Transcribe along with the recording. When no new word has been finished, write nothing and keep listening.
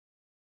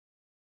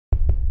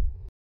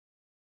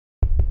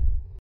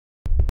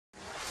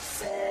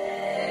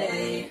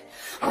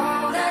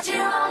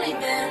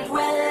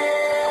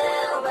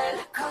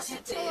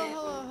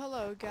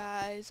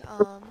guys,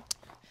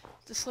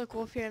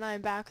 TheSlickWolf here, and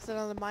I'm back with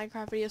another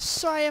Minecraft video.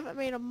 Sorry I haven't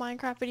made a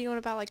Minecraft video in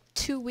about like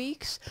 2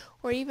 weeks,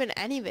 or even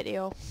any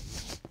video.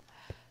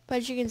 But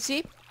as you can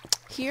see,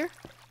 here,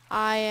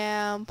 I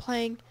am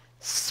playing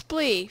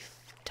Spleef.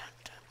 Dun,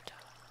 dun, dun.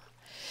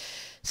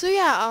 So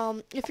yeah,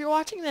 if you're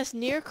watching this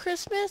near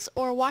Christmas,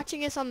 or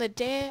watching this on the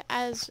day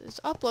as it's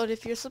uploaded,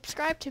 if you're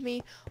subscribed to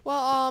me,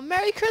 well,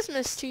 Merry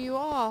Christmas to you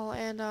all,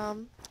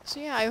 and, so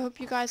yeah, I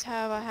hope you guys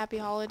have happy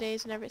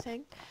holidays and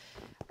everything.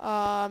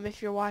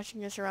 If you're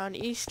watching this around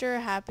Easter,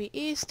 happy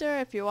Easter.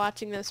 If you're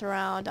watching this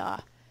around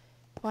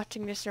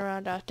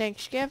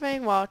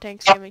Thanksgiving, well,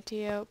 Thanksgiving to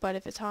you. But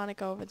if it's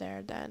Hanukkah over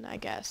there, then I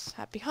guess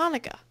happy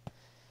Hanukkah.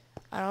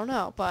 I don't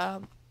know,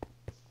 but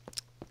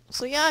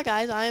so yeah,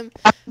 guys, I'm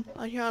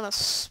on here on a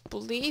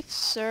Spleef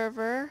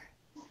server,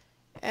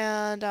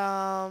 and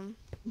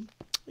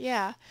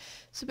yeah.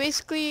 So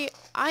basically,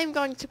 I'm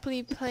going to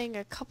be playing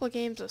a couple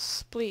games of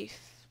Spleef.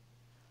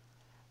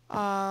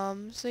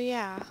 So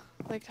yeah,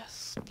 like a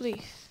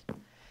Spleef.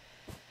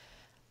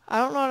 I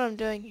don't know what I'm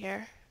doing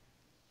here.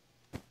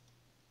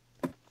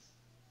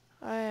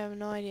 I have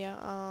no idea.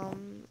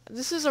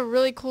 This is a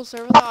really cool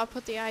server though. I'll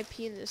put the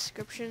IP in the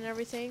description and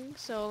everything.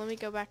 So let me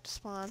go back to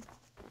spawn.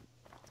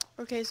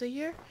 Okay, so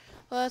here,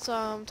 let's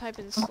type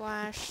in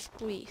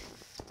 /Spleef,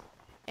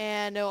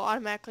 and it'll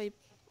automatically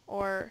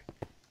or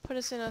put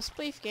us in a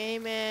Spleef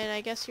game. And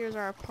I guess here's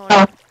our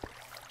opponent.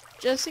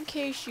 Just in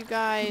case you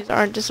guys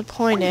aren't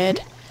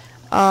disappointed.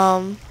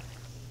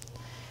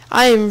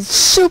 I am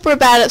super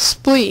bad at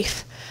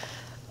Spleef.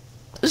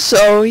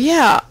 So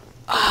yeah.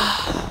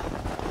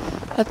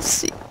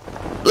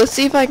 Let's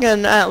see if I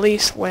can at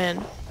least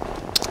win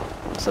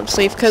some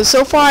Spleef, because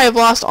so far I've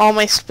lost all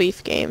my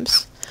Spleef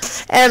games.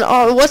 And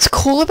what's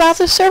cool about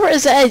this server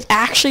is that it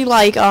actually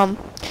like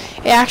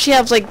it actually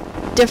has like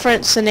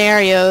different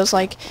scenarios,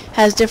 like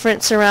has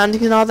different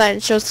surroundings and all that, and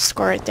it shows the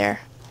score right there.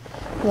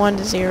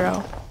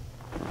 1-0.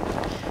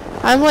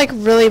 I'm like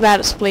really bad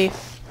at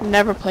Spleef.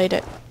 Never played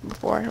it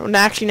before.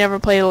 Actually never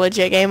played a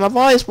legit game. I've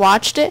always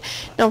watched it.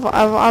 No,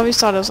 I've always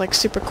thought it was like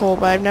super cool,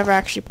 but I've never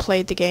actually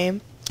played the game.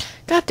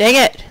 God dang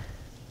it.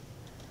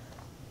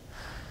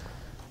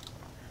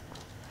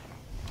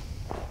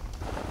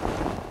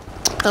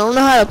 I don't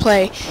know how to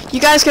play. You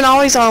guys can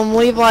always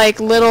leave like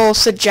little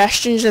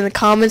suggestions in the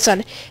comments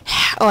on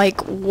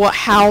like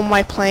how am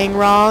I playing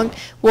wrong?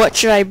 What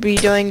should I be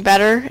doing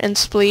better in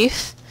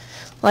Spleef?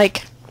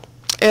 Like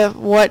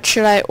what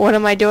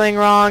am I doing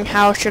wrong?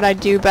 How should I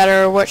do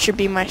better? What should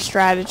be my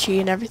strategy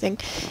and everything?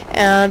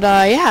 And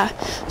yeah.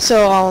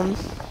 So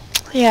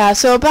yeah,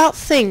 so about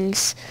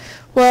things.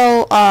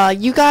 Well,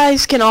 you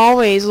guys can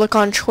always look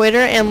on Twitter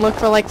and look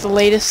for like the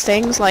latest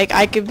things. Like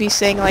I could be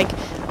saying like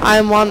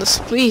I'm on the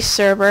Spleef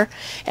server,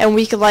 and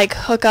we could like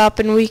hook up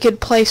and we could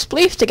play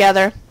Spleef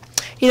together.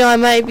 You know, I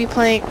might be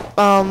playing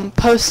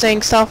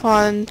posting stuff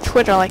on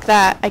Twitter like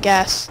that, I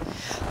guess,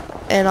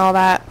 and all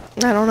that.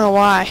 I don't know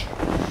why.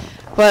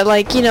 But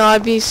like, you know,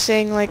 I'd be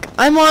saying like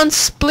I'm on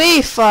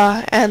Spleef,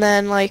 and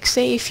then like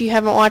say if you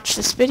haven't watched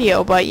this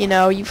video, but you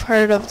know you've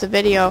heard of the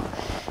video,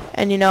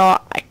 and you know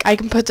I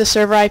can put the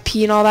server IP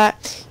and all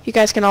that. You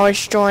guys can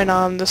always join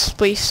the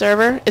Spleef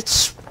server.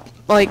 It's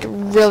like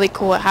really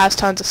cool. It has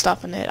tons of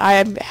stuff in it.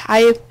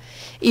 I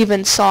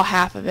even saw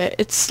half of it.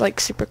 It's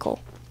like super cool.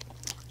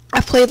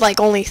 I've played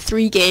like only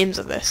 3 games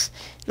of this,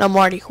 and I'm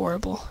already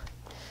horrible.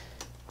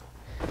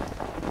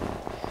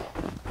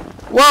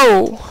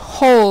 Whoa!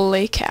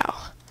 Holy cow!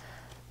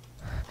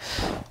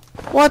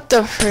 What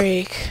the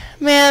freak?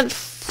 Man,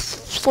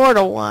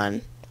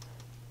 4-1.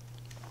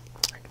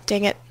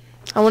 Dang it.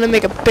 I want to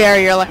make a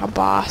barrier like a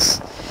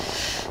boss.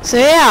 So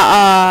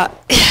yeah,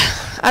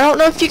 I don't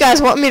know if you guys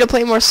want me to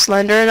play more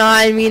Slender or not.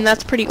 I mean,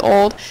 that's pretty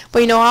old.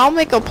 But you know, I'll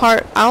make a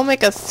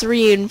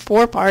 3 and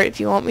 4 part if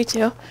you want me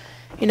to.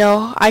 You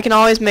know, I can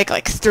always make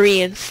like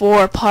 3 and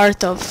 4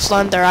 part of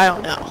Slender. I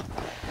don't know.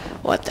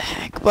 What the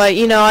heck. But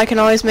you know, I can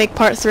always make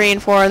part 3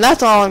 and 4, and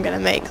that's all I'm gonna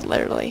make,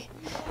 literally.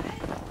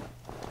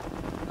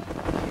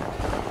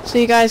 So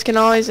you guys can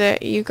always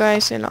expect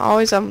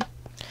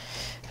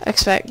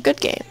good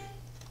game.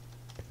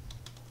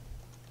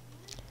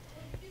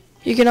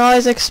 You can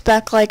always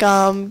expect like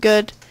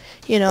good,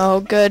 you know,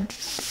 good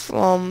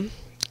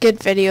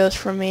videos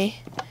from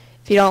me.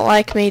 If you don't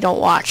like me,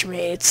 don't watch me.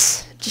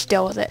 It's just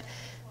deal with it.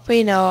 But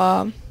you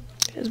know,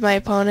 is my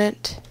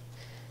opponent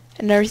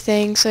and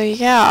everything. So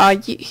yeah,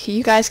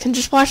 you guys can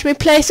just watch me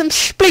play some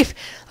Spleef.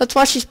 Let's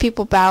watch these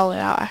people battle it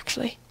out.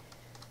 Actually,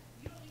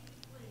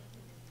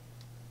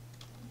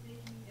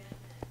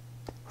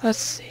 let's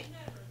see.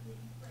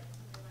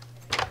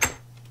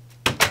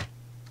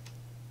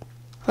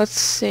 Let's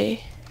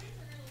see.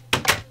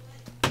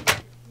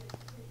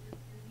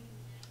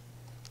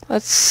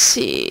 Let's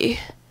see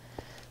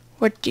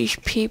what these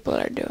people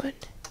are doing.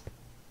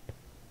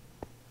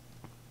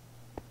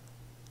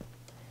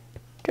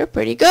 They're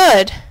pretty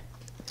good.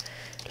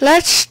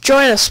 Let's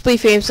join a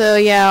Spleef game. So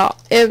yeah,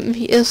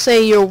 it'll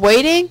say you're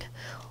waiting,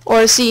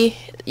 or see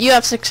You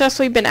have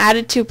successfully been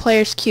added to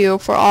players queue.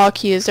 For all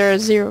queues, there are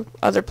 0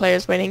 other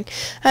players waiting.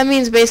 That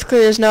means basically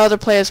there's no other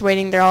players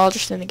waiting. They're all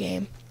just in the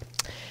game.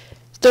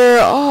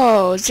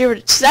 Oh,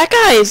 0. So that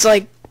guy is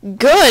like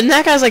good, and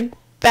that guy's like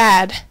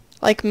bad,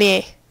 like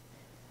me.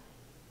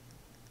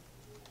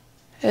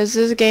 Is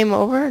this game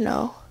over?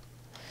 No.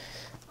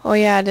 Oh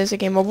yeah, it is a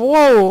game over.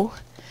 Whoa!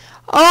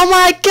 Oh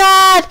my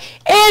God!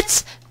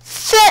 It's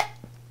Finn!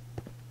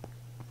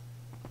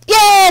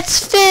 Yeah,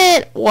 it's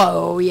Finn!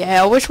 Whoa,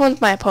 yeah. Which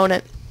one's my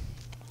opponent?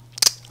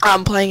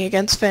 I'm playing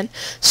against Finn.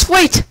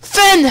 Sweet!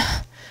 Finn!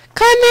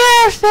 Come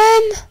here,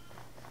 Finn!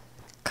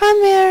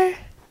 Come here.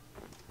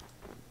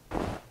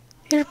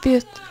 You're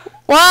beautiful.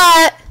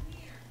 What?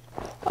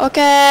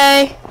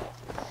 Okay.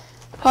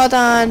 Hold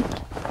on.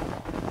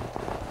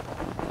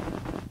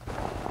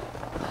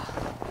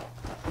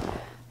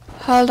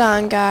 Hold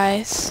on,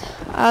 guys.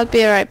 I'll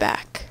be right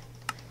back.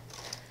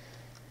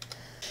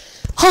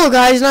 Hello,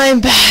 guys, and I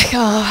am back.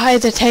 Oh, I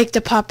had to take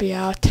the puppy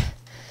out.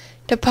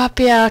 The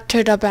puppy out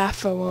to the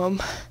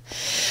bathroom.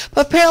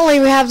 But apparently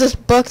we have this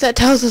book that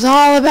tells us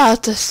all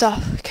about this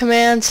stuff.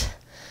 Commands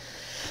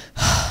 /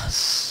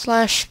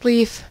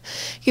 Spleef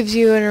gives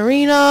you an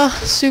arena,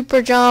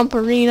 super jump,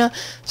 arena,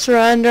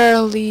 surrender,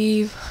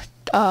 leave,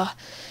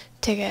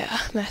 take a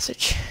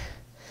message.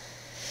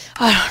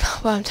 I don't know,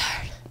 but I'm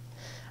tired.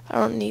 I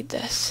don't need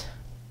this.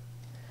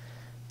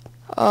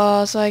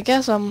 So I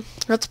guess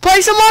let's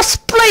play some more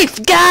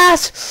Spleef,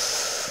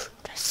 guys!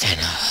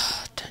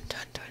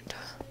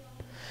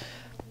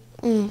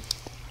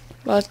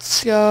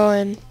 Let's go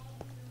and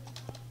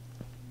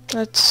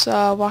let's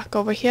walk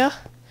over here.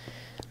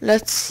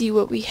 Let's see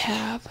what we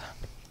have.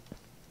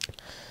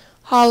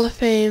 Hall of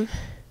Fame.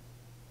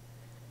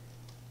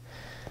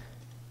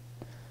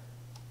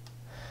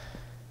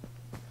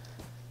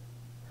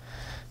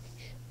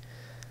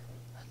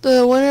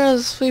 The winner of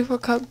the Spleef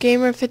World Cup,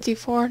 Gamer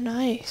 54.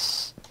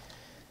 Nice.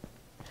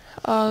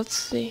 Let's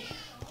see.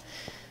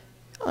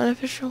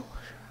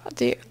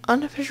 The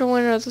unofficial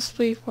winner of the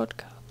Spleef World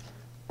Cup.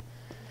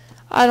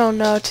 I don't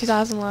know,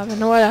 2011,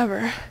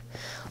 whatever.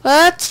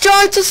 Let's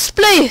join the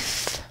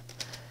Spleef.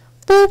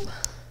 Boop.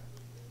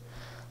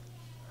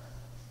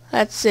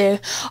 Let's see.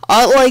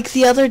 Like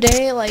the other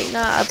day, like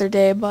not other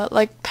day, but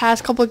like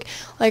past couple,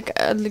 like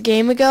the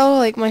game ago,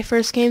 like my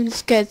first game,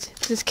 this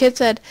kid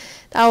said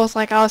that was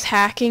like I was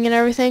hacking and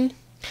everything.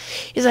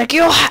 He's like,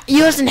 you're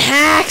using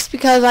hacks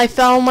because I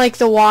fell in like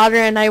the water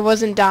and I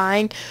wasn't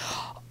dying.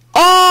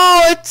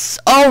 Oh, it's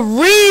a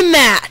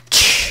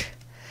rematch.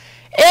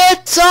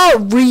 It's a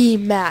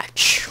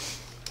rematch.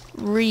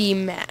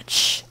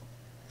 Rematch.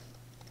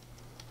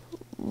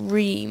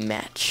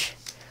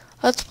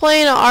 Let's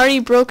play in an already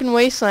broken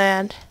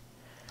wasteland.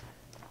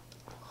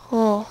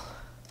 Oh.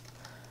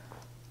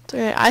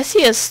 I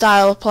see his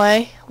style of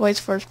play. Waits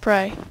for his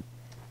prey.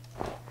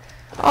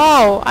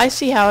 Oh, I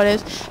see how it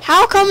is.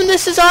 How come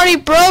this is already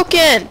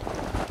broken?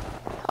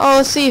 Oh,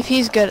 let's see if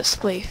he's good at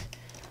Spleef.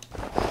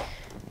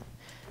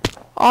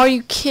 Are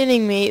you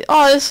kidding me?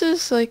 Oh, this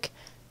is like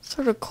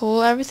sort of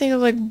cool. Everything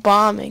is like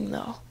bombing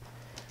though.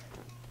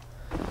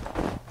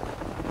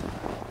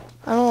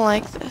 I don't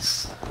like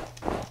this.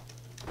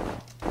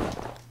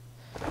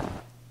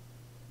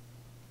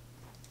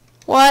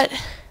 What?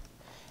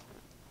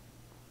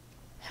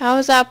 How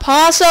is that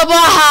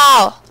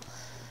possible?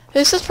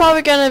 This is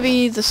probably gonna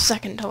be the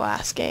second to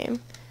last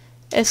game.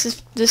 This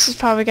is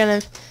probably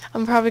gonna.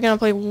 I'm probably gonna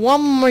play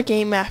one more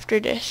game after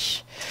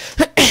this.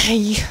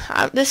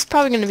 This is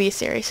probably gonna be a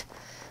series.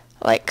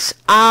 Like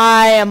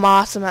I am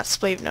awesome at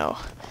Spleef. No,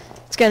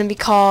 it's gonna be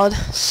called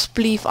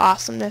Spleef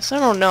Awesomeness. I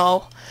don't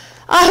know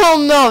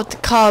what to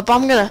call it,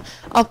 but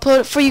I'll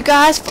put it for you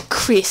guys for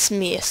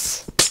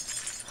Christmas.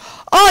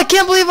 Oh, I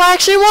can't believe I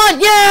actually won!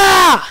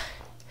 Yeah!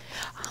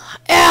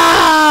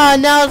 Yeah!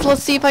 Now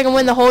let's see if I can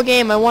win the whole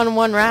game. I won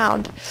one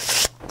round.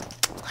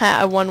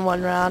 I won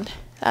one round.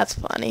 That's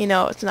funny.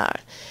 No, it's not.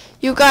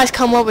 You guys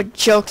come up with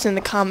jokes in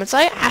the comments.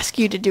 I ask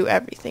you to do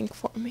everything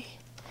for me.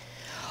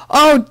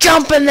 Oh,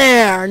 jump in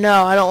there!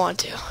 No, I don't want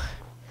to.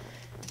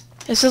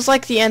 This is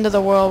like the end of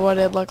the world, what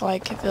it'd look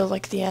like if it was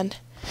like the end.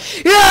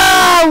 Yeah!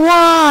 I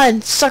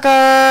won!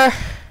 Sucker!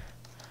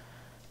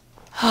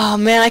 Oh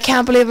man, I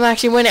can't believe I'm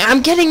actually winning.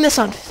 I'm getting this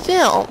on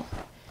film.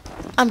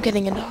 I'm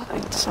getting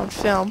this on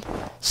film.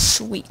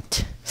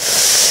 Sweet.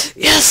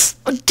 Yes!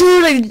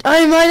 Dude,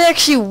 I might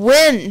actually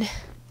win.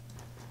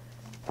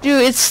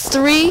 Dude, it's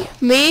 3,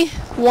 me,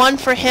 1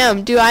 for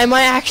him. Dude, I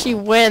might actually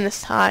win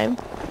this time.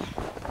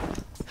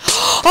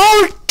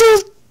 Oh,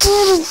 dude!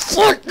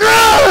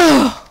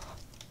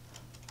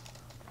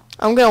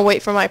 I'm gonna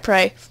wait for my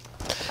prey.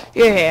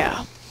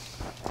 Yeah.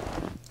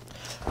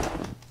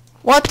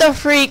 What the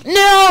freak?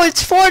 No,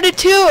 it's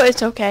 4-2.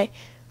 It's okay.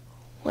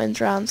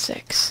 Wins round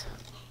 6.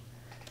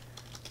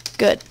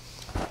 Good.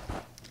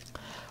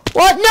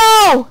 What?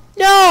 No!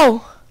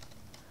 No!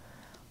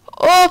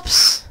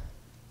 Oops.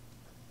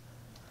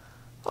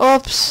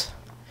 Oops.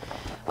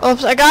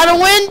 Oops, I gotta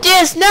win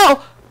this.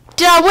 No!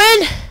 Did I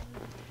win?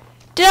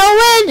 Did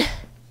I win?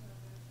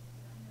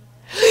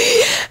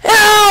 I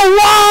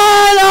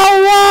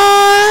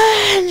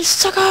won!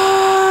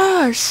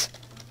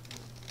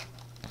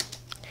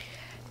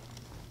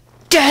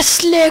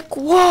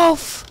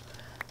 TheSlickWolf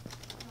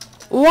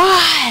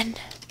won!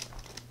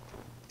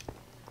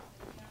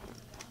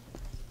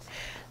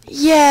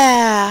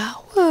 Yeah!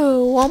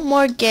 Woo! One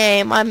more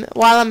game. While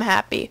I'm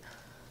happy.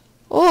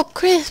 Oh,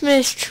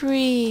 Christmas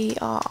tree!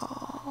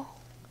 Oh.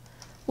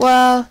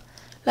 Well,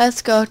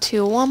 let's go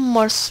to one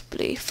more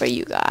splee for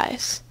you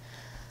guys.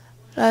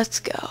 Let's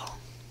go.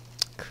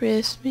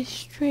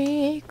 Christmas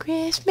tree,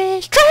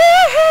 Christmas tree.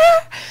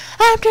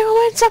 I'm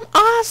doing some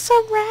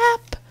awesome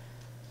rap.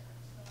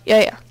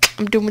 Yeah.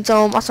 I'm doing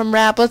some awesome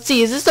rap. Let's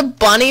see. Is this a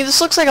bunny?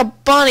 This looks like a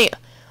bunny.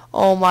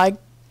 Oh my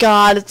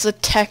god, it's a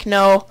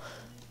techno.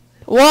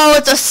 Whoa,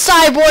 it's a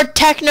cyborg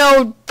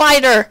techno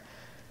fighter.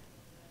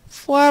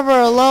 Forever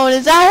Alone.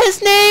 Is that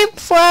his name?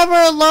 Forever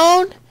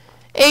Alone?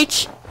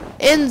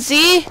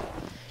 HNZ?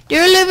 Do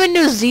you live in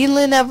New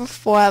Zealand ever?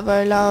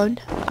 Forever Alone.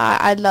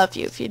 I love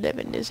you if you live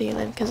in New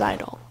Zealand, because I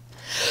don't.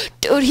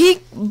 Dude, he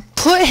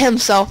put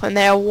himself in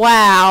there.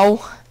 Wow.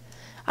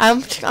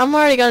 I'm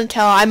already gonna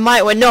tell. I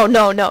might win. No,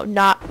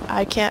 not.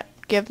 I can't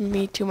give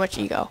me too much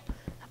ego.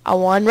 I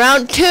won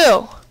round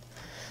 2.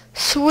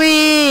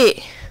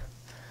 Sweet.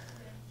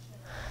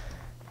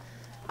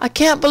 I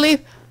can't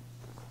believe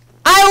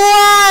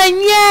I won!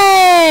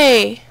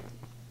 Yay!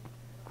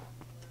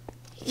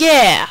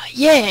 Yeah.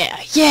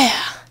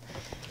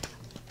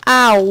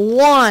 I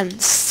won,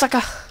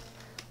 sucker.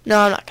 No,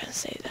 I'm not gonna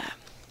say that.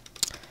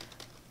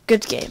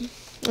 Good game.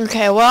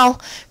 Okay,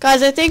 well,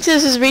 guys, I think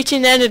this is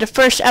reaching the end of the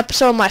first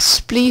episode of my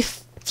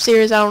Spleef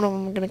series. I don't know what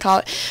I'm gonna call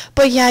it.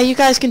 But yeah, you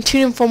guys can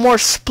tune in for more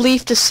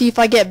Spleef to see if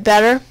I get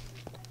better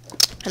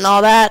and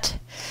all that.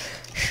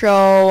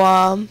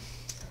 So,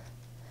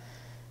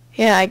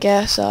 yeah, I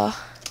guess, so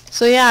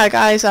yeah,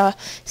 guys,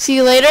 see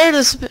you later.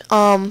 Just,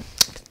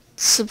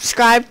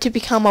 subscribe to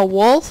become a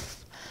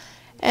wolf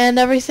and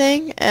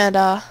everything, and,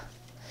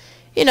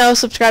 you know,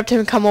 subscribe to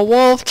become a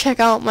wolf, check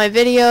out my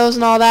videos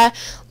and all that,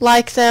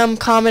 like them,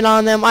 comment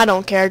on them, I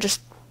don't care,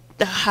 just,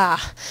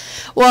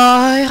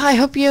 well, I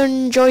hope you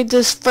enjoyed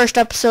this first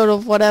episode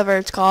of whatever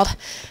it's called,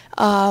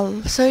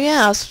 so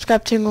yeah,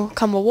 subscribe to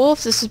become a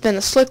wolf. This has been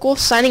TheSlickWolf,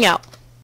 signing out.